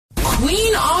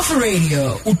Queen of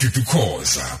Radio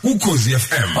uDudukhoza uKhozi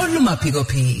FM olumaphiko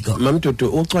phiko. Mamdudu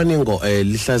ucwaningo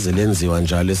lihlaze lenziwa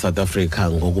njalo eSouth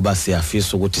Africa ngokuba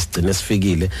siyafisa ukuthi sigcine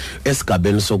sifikile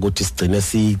esigabeni sokuthi sigcine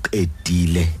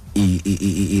siqedile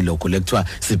ilokho lekuthiwa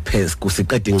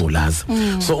siqeda ingculaza.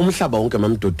 So umhlaba wonke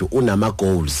mamdudu unama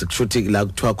goals kushuthi la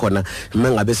kuthiwa khona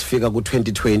mangabe sifika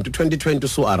ku2020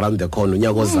 so around the corner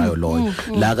unyaka ozayo loyo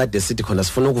la kade sithi khona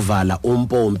sifuna ukuvala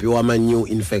umpompi wama new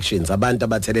infections abantu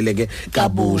abatheleleke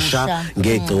kabusha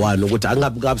ngegciwane ukuthi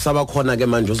angabusaba khona ke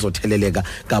manje uzotheleleka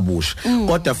kabusha.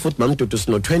 Kodwa futhi mamdudu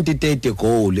sino 2030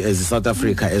 goal as South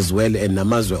Africa as well and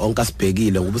namazwe onke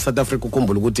asibhekile ngoba South Africa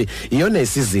ukhumbula ukuthi iyona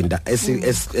isizinda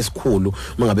esikhulu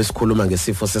mangabe sikhuluma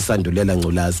ngesifo sesandulela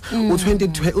ngculaza.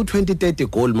 U2030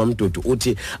 goal mamdudu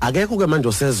uthi akekho ke manje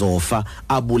osezofa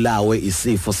abulawe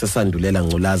isifo sesandulela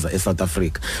ngculaza eSouth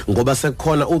Africa ngoba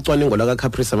sekukhona ucwaningo la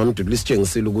kaCaprice mamdudu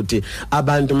lisitshengisile ukuthi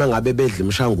abantu mangabe bedla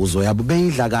imishanguzo yabo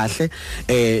beyidla kahle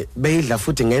beyidla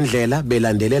futhi ngendlela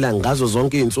belandelela ngazo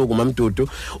zonke izinsuku mamdudu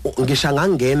ngisha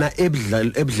ngangena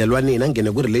ebudlelwaneni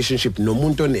angene ku relationship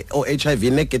nomuntu o HIV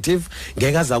negative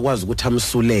ngeke azakwazi ukuthi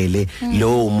amsulele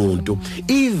lo muntu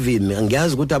even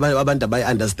ngiyazi ukuthi abantu abayi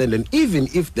understand and even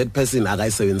if that person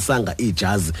akayisebenzisanga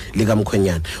ijazi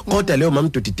likamkhwenyana kodwa leyo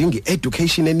mamdudu idinga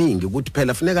education eningi ukuthi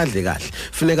phela funeka adle kahle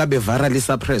funeka be virally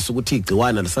suppress ukuthi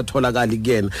igciwana lisatholakala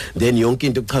kuyena then yonke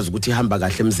into kuchaza ukuthi ihamba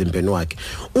kahle emzimbeni wakhe.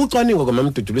 Ucwaningo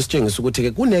kwamamdudu lisitshengisa ukuthi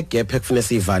ke kune gap ekufanele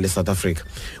siyivale eSouth Africa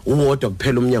uwodwa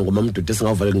kuphela umnyango mamdudu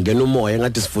esingavale ngena umoya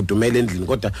ngathi sifudumele endlini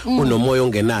kodwa unomoya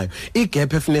ongenayo.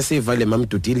 Igap efanele siyivale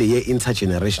mamdudu ile ye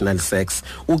intergenerational sex.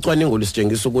 Ucwaningo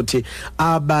lisitshengisa ukuthi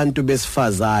abantu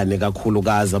besifazane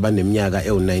kakhulukazi abaneminyaka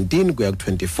ewu19 kuya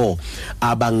ku24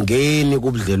 abangeni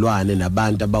kubudlelwane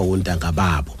nabantu abawontanga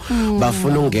babo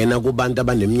bafuna ungena kubantu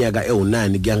abaneminyaka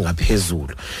ewu9 kuya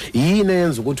ngaphezulu. Yini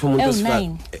yenza ukuthi umuntu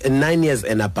osifazane 9 years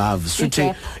and above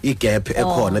suthi igap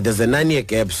ekhona there's a 9-year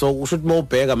gap so ushuthi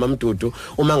mawubheka mamdudu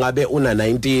uma ngabe una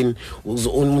 19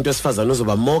 umuntu osifazane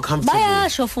uzoba more comfortable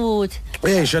bayasho futhi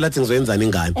sho lathi ngizoyenzana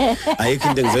ingane ayikho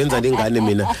into ngizoyenzana ingane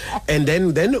mina and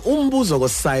then umbuzo ko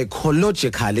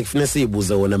psychologically kufanele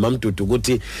siyibuze wona mamdudu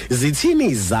ukuthi zithini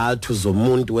izathu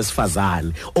zomuntu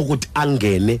wesifazane ukuthi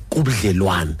angene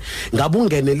kubudlelwane ngabe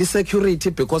ungenele security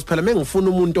because phela mengifuna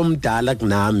umuntu omdala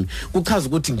kunami kuchaza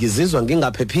ukuthi ngizizwa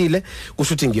ngingaphephile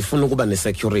kusho ukuthi ngifuna ukuba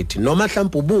nesecurity noma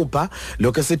mhlawumbe ubupha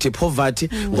lokho esithi poverty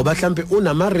ngoba mhlawumbe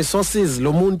unama resources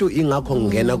lo muntu ingakho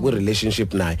ngena ku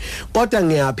relationship naye kodwa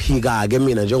ngiyaphika ke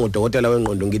mina njengodokotela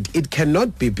wengqondo ngithi it cannot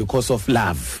be because of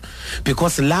love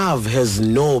because love has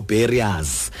no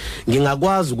barriers.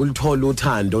 Ngingakwazi ukulithola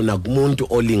uthando nakumuntu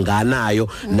olinganayo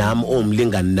nami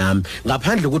omlingani nami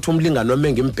ngaphandle ukuthi umlingani wami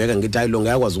engimbheka ngithi hayi lo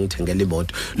ngiyakwazi ukungithengela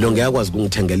imoto lo ngiyakwazi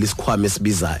ukungithengela isikhwama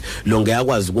esibizayo lo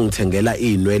ngiyakwazi ukungithengela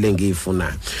inwele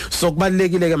engiyifunayo. So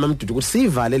kubalekile ke mamdudu ukuthi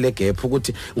sivale le gap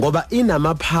ukuthi ngoba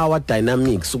inama power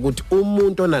dynamics ukuthi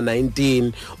umuntu ona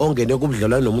 19 ongene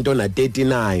kubudlelwane nomuntu ona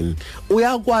 39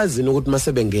 uyakwazi ukuthi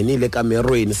masebengenile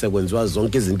ekamerweni sekwenziwa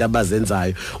zonke izinto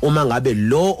abazenzayo uma ngabe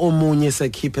lo omunye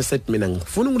sekhiphe sethi mina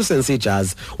ngifuna ukusebenzisa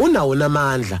ijazi unawo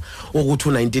namandla ukuthi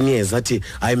u19 years athi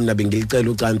hayi mina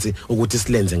bengilicela ucansi ukuthi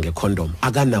silenze ngecondom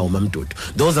akanawo mamdudu.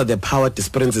 Those are the power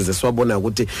differences eswabona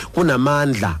ukuthi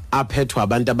kunamandla aphethwa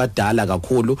abantu abadala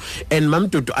kakhulu and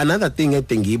mamdudu another thing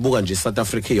edingiyibuka nje South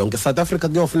Africa yonke South Africa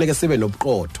kuyofuneka sibe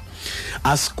nobuqotho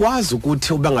asikwazi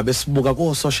ukuthi uba ngabe sibuka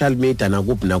ku social media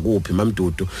nakuphi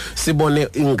mamdudu sibone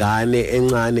ingane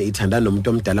encane ithandana nomuntu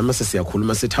omdala mase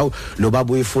siyakhuluma sithi hawu lo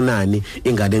baba uyifunani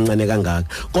ingane encane kangaka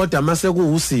kodwa mase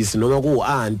kuusisi noma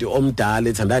kuanti omdala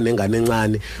ethandana nengane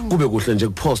encane kube kuhle nje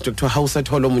kupost kuthiwa hawu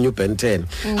sethola omunye uBen 10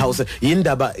 hawu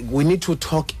yindaba we need to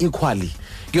talk equally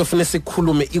kuyofuna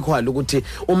sikhulume equal ukuthi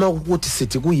uma ukuthi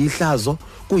sithi kuyihlazo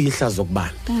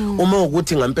kubani uma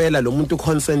ukuthi ngempela lo muntu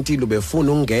consentile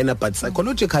ubefuna ukungena but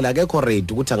psychologically akekho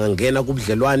ready ukuthi angangena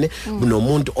kubudlelwane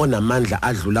nomuntu onamandla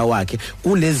adlula wakhe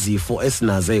kulezifo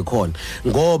esinaze ikhona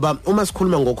ngoba uma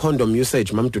sikhuluma ngocondom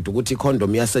usage mamdudu ukuthi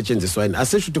icondom iyasetshenziswa yini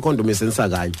asisho ukuthi icondom isenza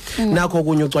kanye nakho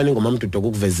kunye ucwaningo mamdudu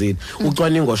okukuvezile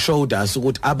ucwaningo showed us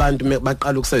ukuthi abantu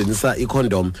baqala ukusebenzisa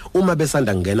icondom uma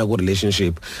besanda ngena ku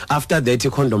relationship after that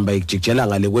condom bayijikjela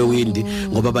ngale kwewindi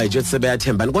ngoba bayijethi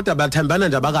sebeyathembana kodwa bathembana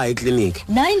nje abakayi clinic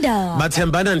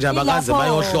bathembana nje abakaze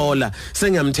bayohlola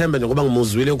sengiyamthemba ngoba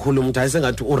ngimuzwile ekhuluma ukuthi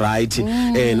ayisengathi uright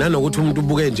nanokuthi umuntu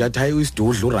ubuke nje athi hayi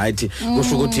uyisidudla uright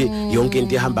kusho ukuthi yonke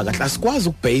into ihamba kahle asikwazi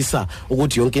ukubhayisa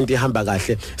ukuthi yonke into ihamba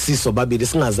kahle sisobabili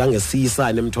singazange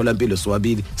siyisane emtholampilo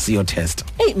sobabili siyo test.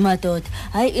 Hey madoda,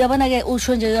 hayi yabona ke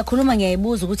usho nje uyakhuluma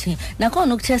ngiyayibuza ukuthi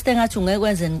nakhona ukutest engathi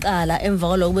ungekwenza niqala emva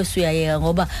kwaloko bese uyayeka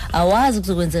ngoba awazi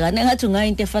kuzokwenzekana engathi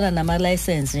ungayinto efana nama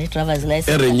license ne driver's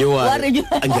license. Renewal.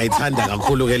 Ngiyayithanda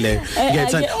kakhulu ke le.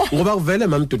 Ngiyayithanda ngoba kuvele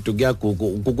mamdudu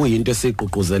kuyagugu kuyinto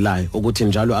esiqhuquzelayo ukuthi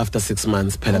njalo after 6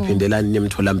 months phela phindelani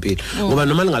nemtholampilo. Ngoba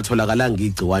noma lingatholakalanga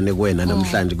igciwane kuwena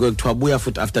namhlanje kuyekuthiwa buya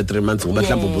futhi after 3 months ngoba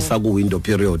mhlawumbe ubusa ku window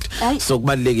period. So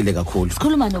kubalekile kakhulu.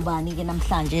 Sikhuluma nobani ke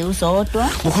namhlanje uzodwa?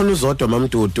 Ukhona uzodwa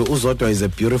mamdudu, uzodwa is a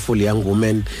beautiful young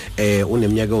woman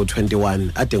uneminyaka o21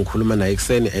 ade ngikhuluma naye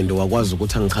ekseni and wakwazi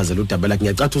ukuthi angichazele udaba lakhe.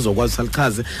 Ngiyacatha uzokwazi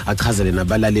salichaze achazele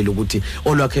nabalaleli ukuthi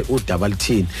olwakhe udaba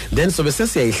lithini. Then sobe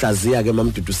sesiyayihlaziya ke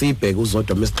mamdudu siyibheke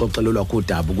uzodwa mesixoxelo lwakhe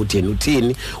udaba ukuthi yena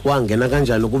uthini wangena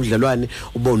kanjani kubudlelwane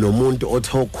ubona umuntu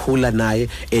othokhula naye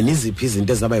eniziphi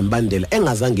izinto ezaba imbandela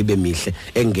engazange ibe mihle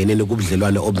engenene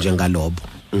kubudlelwane obujengalobo.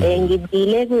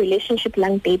 Ngibile ku relationship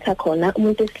lang data khona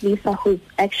umuntu wesilisa who's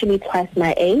actually twice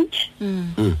my age.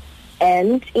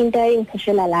 And into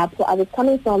engishela lapho I was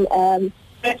coming from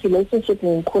relationship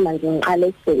ngikhula nje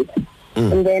ngiqale state.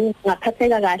 And then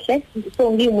ngaphatheka kahle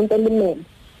so ngiyimuntu elimele.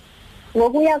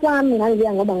 Ngokuya kwami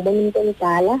ngangiya ngoba ngibona umuntu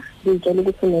omdala ngitshela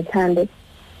ukuthi ngithande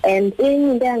and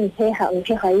into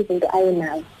yangiheha izinto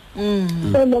ayenayo.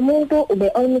 So lo muntu ube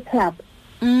on the club.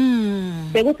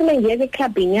 Bekuthi mengiyeke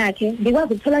clubbing yakhe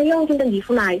ngikwazi ukuthola yonke into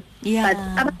engiyifunayo but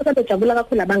abantu bejabula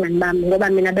kakhulu abangani bami ngoba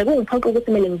mina bekungiphoqa ukuthi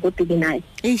kumele ngigodike naye.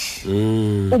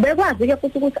 Ubekwazi ke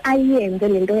futhi ukuthi ayenze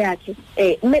lento yakhe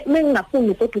mengingafuni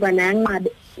ugoduka naye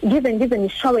anqabe ngize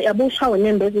ngishawe abushawe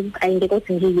nembezi ukuthi ayingeke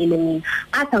ukuthi ngiyele mina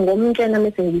atha ngomntshena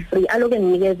mase ngifree aloke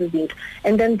nginikeza izinto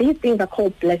and then these things are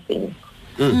called blessings.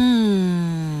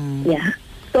 Yeah,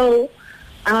 so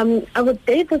I would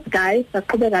date this guy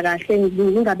saqhubeka kahle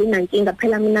ngingabi nankinga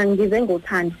phela mina ngize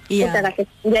ngothando kodwa kahle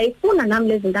ngiyayifuna nami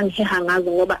lezi zinto angiheha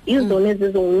ngazo ngoba izona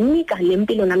ezizonginika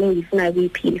lempilo nami engiyifunayo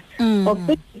kuyiphila. Of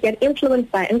course get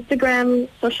influenced by Instagram,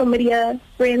 social media,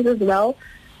 friends as well.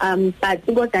 But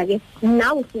kodwa ke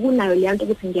now ukunayo le nto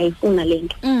ukuthi ngiyayifuna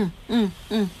lento.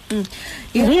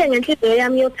 Ngiye ngenhliziyo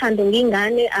yami yothando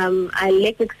ngingane I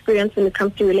lack experience when it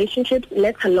comes to relationships,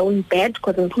 let alone bad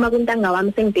because ngiphuma kuntanga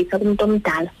wami sengidate kumuntu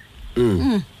omdala.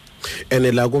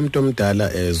 Ene la kumuntu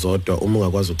omdala zodwa uma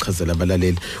ungakwazi ukuchazela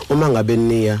abalaleli uma ngabe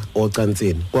niya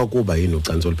ocansini kwakuba yini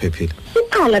ucansi oluphephile?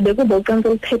 Iqala bekuba ucansi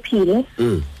oluphephile.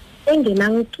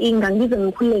 Engenankinga ngize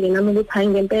ngikhuleke nami ukuthi hayi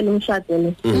ngempela umshado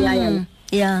lo uyaya.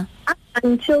 Yeah.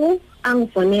 Until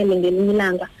angifonele ngelinye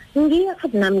ilanga ngiya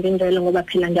futhi nami ngenjalo ngoba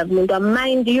phela ngiyakumuntu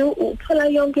mind you uthola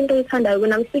yonke into oyithandayo.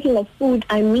 When I'm speaking of food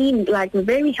I mean like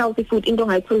very healthy food into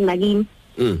ongayitholi nakini.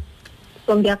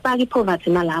 So ngiyafaka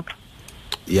ipoverty nalapho.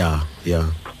 Yeah.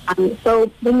 So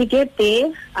when we get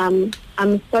there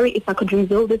I'm sorry if I could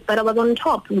reveal this but I was on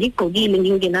top ngigqokile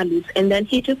ngingena lutho and then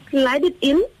he just slided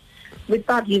in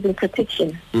without using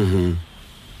protection.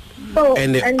 So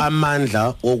and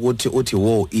amandla ukuthi uthi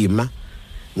wo ima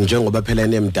njengoba phela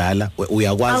enemdala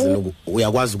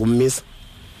uyakwazi ukummisa?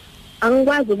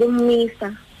 Angikwazi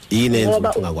ukummisa. Yini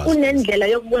enza ungakwazi? Unendlela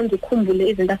yokwenza ukukhumbule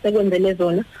izinto asekwenzele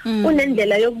zona.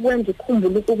 Unendlela yokwenza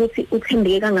ukukhumbule ukuthi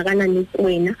uthembeke kangakanani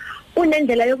kuwena.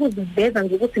 Unendlela yokuziveza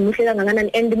nje ukuthi muhle kangakanani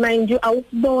and mind you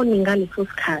awukuboni ngaleso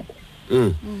sikhathi.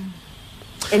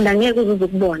 And angeke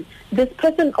uzokubona. This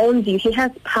person owns you. He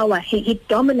has power. He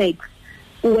dominates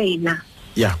wena.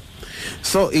 Yeah.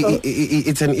 So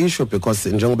it's an issue because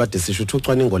njengoba desisho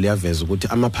ucwaningo liyaveza ukuthi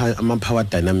ama power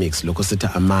dynamics lokho sithi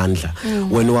amandla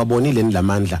wena wabonile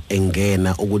nilamandla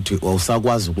engena ukuthi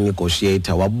awusakwazi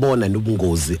ukunegotiate wabona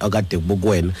nobungozi akade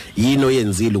kubukwena yini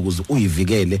oyenzile ukuze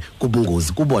uyivikele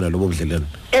kubungozi kubona lobo budlelwane.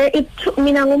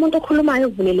 Mina ngomuntu okhulumayo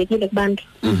uvulelekile kubantu.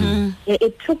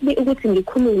 It took me ukuthi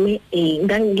ngikhulume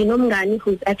nginomngani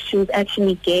who's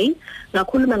actually gay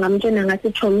ngakhuluma ngamtshena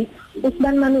ngathi Chomi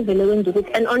usibani manje uvele wenza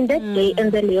ukuthi and on that day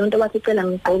enze leyo nto wathi cela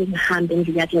ngigqoke ngihambe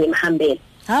endlini yakhe ngimhambele.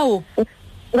 Hawu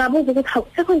ngabuza ukuthi hawu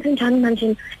sekwenze njani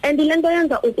manje and lento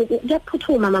yenza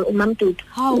kuyaphuthuma mamdudu.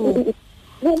 Hawu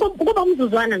kuba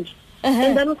umzuzwana nje.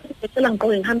 And then ucela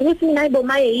ngigqoke ngihambe ukuthi mina ayibo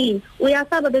maye yini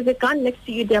uyasaba there's a gun next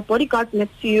to you, there are bodyguards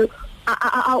next to you.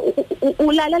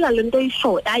 Ulalela lento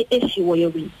isho ayeshiwo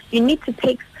yewini. You need to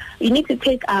take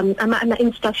ama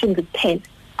instructions with pen.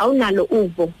 Awunalo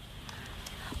uvo.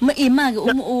 Imake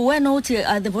wena uthi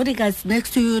the bodyguards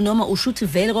next to you noma ushuthi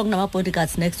vele kwakunama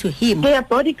bodyguards next to him? There are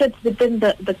bodyguards within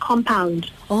the compound.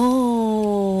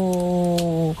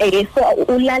 Oh. So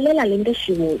ulalela lento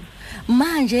eshiwo.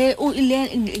 manje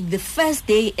the first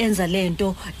day enza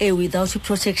lento without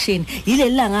protection yile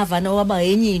langa avana waba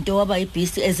yenye into waba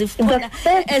ibhizi ezifuna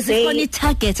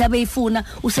itarget abeyifuna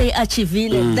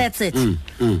useyiachievile that's it.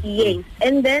 Yes,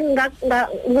 and then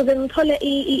ukuze ngithole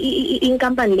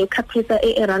inkampani le Caprica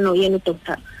erano yena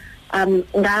doctor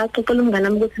ngaxoxela umngane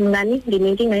wami ukuthi mngani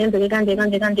nginenkinga yenzeke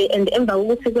kanje and emva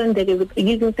ukuthi kwenzeke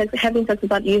using sex, having sex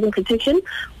without using protection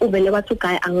uvele wathi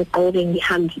guy angiqoke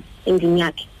ngihambe endlini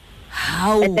yakhe.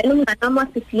 How and then umngane wami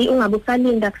wasifli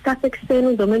ungabusalinda kusasa ekseni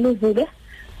uzomela uvuke.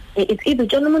 It's either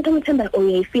tshona umuntu omthemba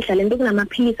uyayifihla lento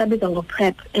kunamaphilisi abizwa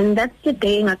ngo-prep, and that's the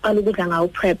day ngaqala ukudla ngawo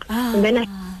prep. And then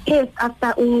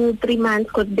after 3 months,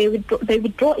 because they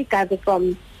withdraw igazi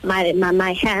from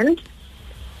my hand.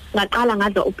 Ngaqala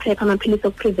ngadla uprep amaphilisi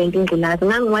okuprevent ingculazi.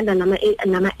 Ngangiwanda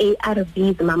nama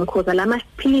ARVs mama because lama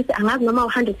philisi angazi noma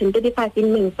 135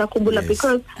 imini sakhumbula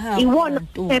because iwona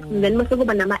prep then mase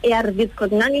kuba nama ARVs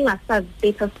because ngangingasazi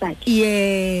status sakhe.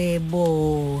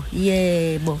 Yebo.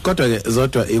 Kodwa ke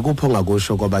zodwa ikupho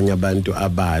ngakusho kwabanye abantu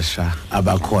abasha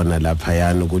abakhona lapha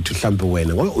yana ukuthi mhlawumbe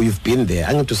wena ngoba you've been there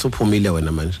angithi usuphumile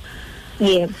wena manje.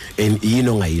 Yeah. And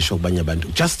ngayisho kubanye abantu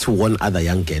just to warn other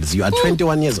young girls, you are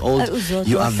 21 years old,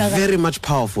 you are very much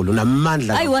powerful,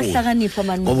 unamandla kakhulu. Wahlakanipha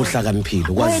manje.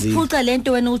 Obuhlakaniphile kwazi. Wayiphuca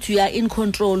lento wena uthi uya in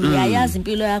control, uyayazi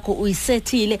impilo yakho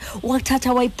uyisethile,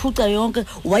 ukuthatha wayiphuca yonke,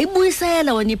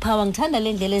 wayibuyisela wena ipower. Ngithanda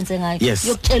le ndlela enze ngayo.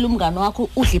 Yokutshela umngane wakho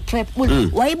udli prep,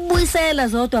 wayibuyisela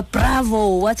zodwa.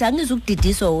 Bravo, wathi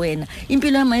angizukudidiswa wena.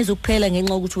 Impilo yami ayizukuphela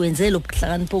ngenxa ukuthi wenzele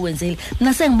lobuhlakanipho kwenzele.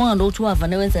 Mina sengibonga lokuthi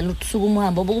wavane wenzela usuku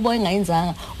umhambo bokuba engayenza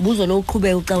buzo lo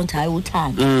uqhubeka ucount hayi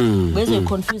uthando bese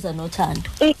confuse nothando.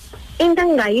 Into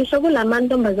engayisho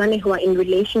kulamantombazane who are in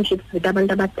relationships with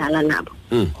abantu abadala nabo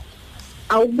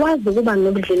awukwazi ukuba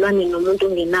nobudlelwane nomuntu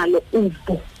ongenalo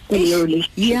uvo in your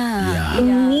relationship. You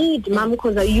need mom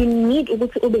because you need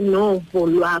ukuthi ube novo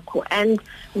lwakho, and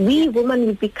we women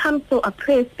we become so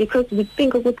oppressed because we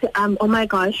think ukuthi oh my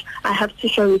gosh I have to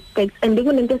show respect, and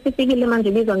kunento esifikile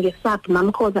manje bizwa ngesap mom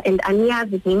because and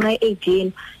aniyazi ngenxa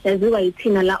age yaziwa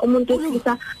yithina la umuntu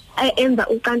ofisa enza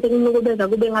uqante kunokubeza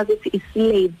kube ngazuthi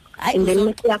islave and then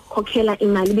uyakhokhela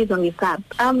imali bizwa ngesap.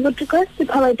 With regards to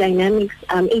power dynamics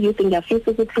you think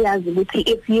ngiyafisa ukuthi yazi ukuthi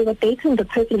if you are dating the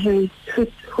person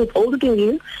who's older than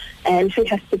you and who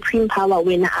has supreme power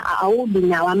when awubi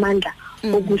nawo amandla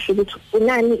okusho ukuthi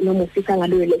unani noma ufisa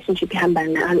ngalo relationship ihamba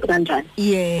kanjani.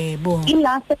 Yebo.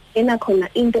 Ilapho ena khona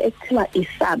into ekuthiwa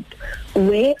isub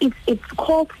where it's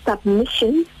called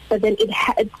submission, but then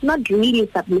it's not really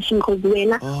submission because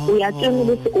wena uyatshela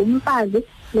ukuthi umfazi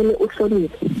kumele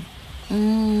uhloniphe.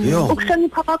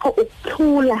 Ukuhlonipha kwakho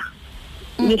ukuthula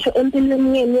ngisho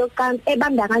empilweni yenu yocansi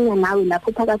ebandakanya nawe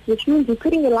lapho phakathi, which means you're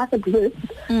putting your life at risk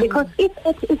because if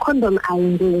i-condom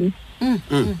ayingeni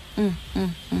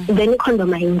then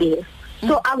i-condom ayingeni,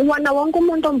 so akuwona wonke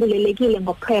umuntu ombulelekile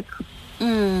ngo-prep.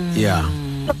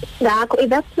 Ngakho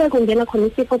that's where kungena khona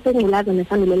isifo sengculaza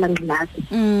nesandulela ngculaza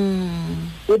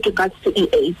with regards to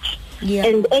age.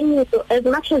 And as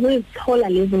much as uzithola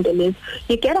lezi zinto lezi,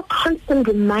 you get a constant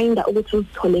reminder ukuthi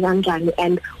uzithole kanjani,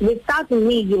 and without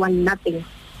me you are nothing.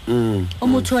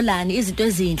 Umutholani izinto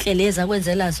ezinhle lezi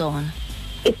akwenzela zona.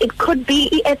 It could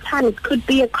be airtime, it could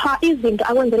be a car, izinto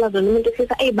akwenzela zona umuntu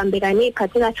ufisa ayibambeka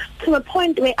nephatheka to a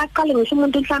point where aqale ngisho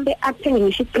umuntu mhlambe athenge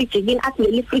ngisho ifridge yini athi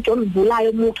leli fridge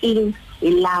omvulayo mukini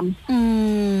ilam.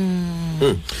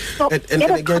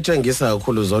 And kuyatshengisa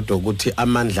kakhulu zodwa ukuthi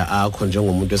amandla akho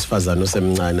njengomuntu wesifazane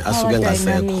osemncane asuke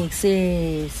ngasekho.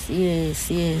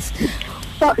 Yes.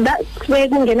 So that's where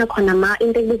kungena khona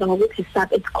into ebizwa ngokuthi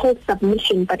sub, it's called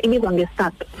submission but ibizwa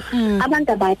ngesub.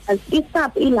 Abantu abayazi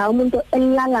isub ila umuntu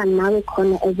elala nawe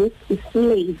khona as a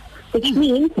slave, which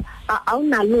means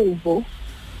awunaluvo.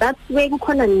 That's where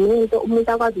kukhona nento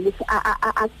umuntu akwazi ukuthi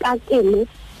akele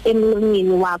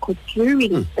emlonyeni wakho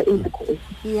during the intercourse.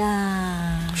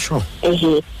 Sure.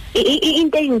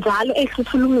 Into enjalo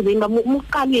ehluthula umzimba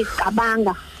umuqala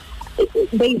izicabanga,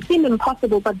 they seem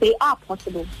impossible but they are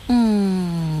possible.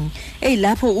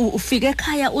 Lapho ufika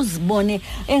ekhaya uzibone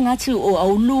engathi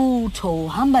awulutho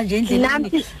uhamba nje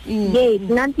endleleni.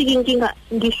 Nanti inkinga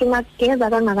ngisho ngageza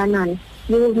kangakanani,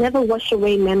 you will never wash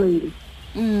away memories.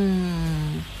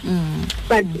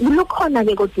 But look khona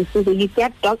ke kodwa you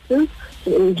get doctors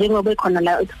njengoba khona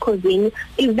la ekhosini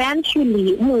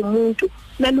eventually umuntu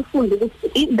kumele ufunde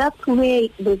ukuthi that's where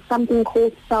there's something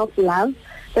called self love.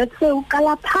 That's where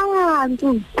uqala phansi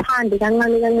uzithande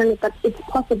kancane but it's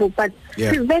possible, but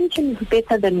prevention is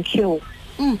better than cure.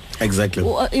 Exactly.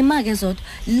 Imake zodwa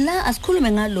la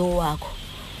asikhulume ngalo wakho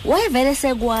wayevele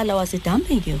sekwala was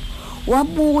dumping you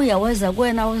wabuya weza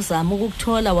kwena uzama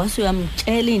ukukuthola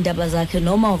wasuyamtshela indaba zakhe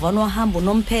noma uvana wahamba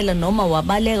unomphela noma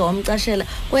wabaleka wamcashela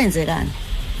kwenzekani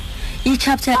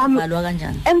ichapter yabalwa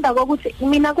kanjani emva kokuthi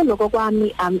mina kuloko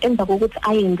kwami emva kokuthi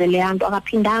ayenze le yanto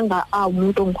akaphindanga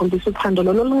umuntu ongikhombisa uthando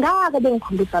lolo lungaka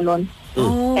bengikhombisa lona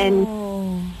and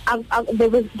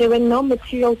there were no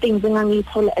material things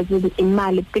engangiyithola as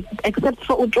imali except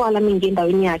for utshwala mina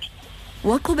ngendaweni yakhe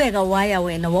waqhubeka waya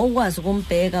wena wawukwazi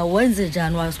ukumbheka wenze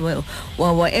njani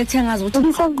wa ethengaza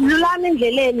ukuthi ngilana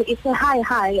endleleni it's a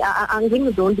hi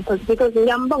angimzondi because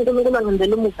ngiyambonga uNkulunkulu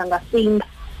ngenzela umusa ngasinda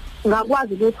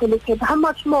ngakwazi ukuthola iphepha how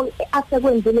much more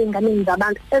asekwenzile ingane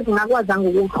zabantu ezingakwazanga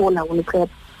ukuthola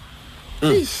kuliphepha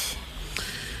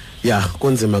ya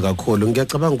kunzima kakhulu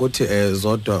ngiyacabanga ukuthi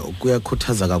zodwa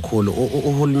kuyakhuthaza kakhulu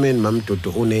uhulumeni mamdudu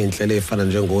uneinhlelo ezifana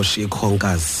njengo She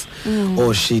Conquers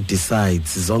or She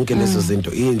Decides zonke lezo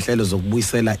zinto inhlelo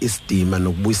zokubuyisela isidima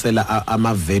nokubuyisela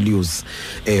ama values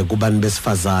kubantu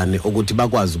besifazane ukuthi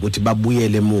bakwazi ukuthi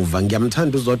babuyele emuva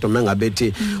ngiyamthanda uzodwa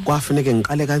mengabethi kwafanele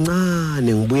ngiqale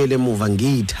kancane ngibuyele emuva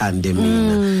ngiyithande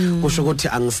mina kusho ukuthi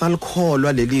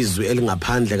angisalikholwa lelizwi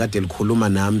elingaphandle kade likhuluma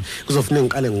nami kuzofanele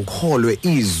ngiqale ngikholwe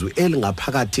izwi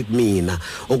elingaphakathi kumina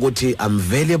ukuthi I'm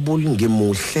valuable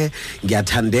ngimuhle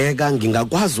ngiyathandeka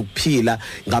ngingakwazi ukuphila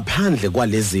ngaphandle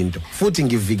kwalezinto futhi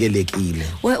ngivikelekile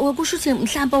wekusho ukuthi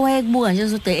mhlawumbe wayekubuka nje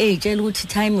uzode eyitshela ukuthi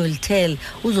time will tell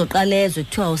uzoqalezwe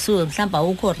kuthiwa usuke mhlawumbe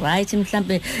awukho right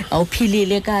mhlawumbe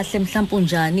awuphilile kahle mhlawumbe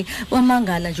unjani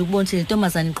wamangala nje ukubona ukuthi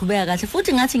intombazane iqhubeka kahle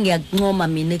futhi ngathi ngiyakuncoma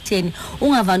mina ekutheni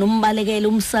ungavana umbalekele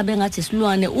umsabe ngathi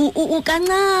isilwane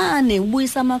ukancane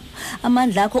ubuyisa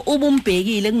amandla akho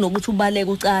ubumbhekile kunokuthi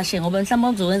ubaleke ucashe ngoba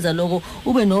mhlawumbe uzowenza lokho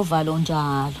ube novalo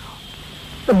njalo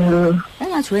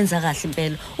engathi wenza kahle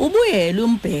impela ubuyele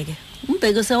umbheke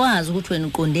sewazi ukuthi wena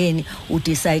uqondeni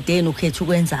udecide ukhetha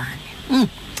ukwenzani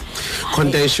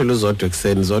contextual uzodwa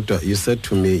ekseni zodwa you said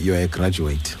to me you are a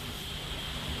graduate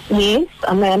yes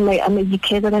I'm a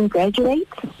educated and graduate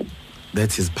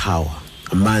that is power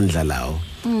amandla lawo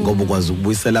ngoba ukwazi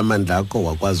ukubuyisela amandla akho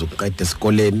wakwazi ukuqeda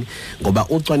esikoleni ngoba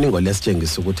ucwaningo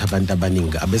lesitshengisa ukuthi abantu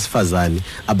abaningi abesifazane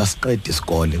abasiqeda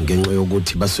isikole ngenxa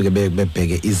yokuthi basuke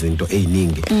bebheke izinto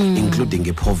eziningi including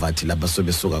ipoverty lapho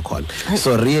besuka khona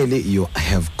so really you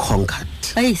have conquered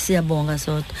siyabonga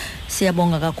sodwa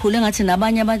siyabonga kakhulu engathi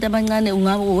nabanye abantu abancane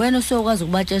ungabe wena usokwazi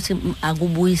ukubatshela ukuthi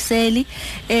akubuyiseli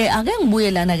ake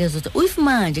ngibuyelana ke zodwa if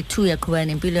manje kuthiwa uyaqhubeka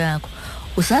nempilo yakho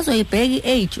usazoyibheka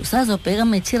age usazobheka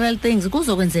material things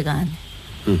kuzokwenzekani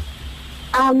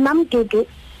mamdudu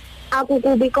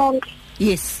akukubi konke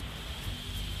yes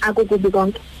akukubi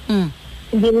konke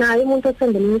nginayo umuntu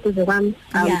othembele imiduze kwami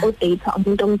odata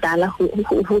umuntu omdala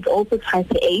who's also twice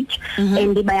the age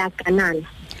and bayaganana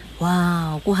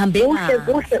wow kuhambe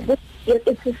kuhle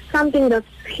it's something that's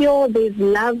pure there's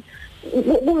love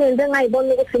kungenze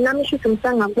ngayibona ukuthi nami shithi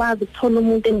msangakwazi ukuthola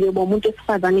umuntu engiyoba umuntu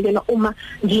esifazane kena uma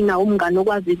ngina umngane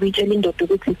okwazi ukutshela indoda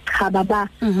ukuthi cha baba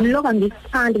lokho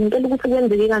ngikuthanda ngicela ukuthi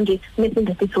kwenzeke kanje mase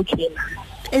indoda ithokhela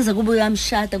eze kube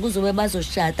uyamshada kuzobe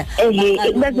bazoshada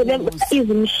bese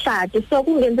izimshade so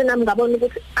kungenze nami ngabona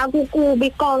ukuthi akukubi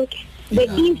konke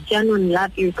there is genuine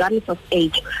love regardless of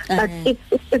age but if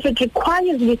it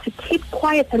requires you to keep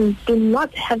quiet and do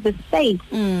not have a say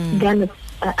then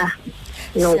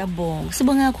no.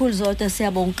 Sibonga kakhulu zodwa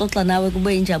siyabonga ukuxoxa nawe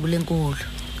kube injabulo enkulu.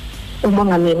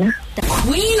 Ubonga mina.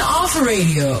 Queen of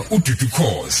Radio uDudu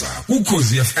Khoza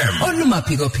uKhozi FM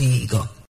olumaphiko phiko.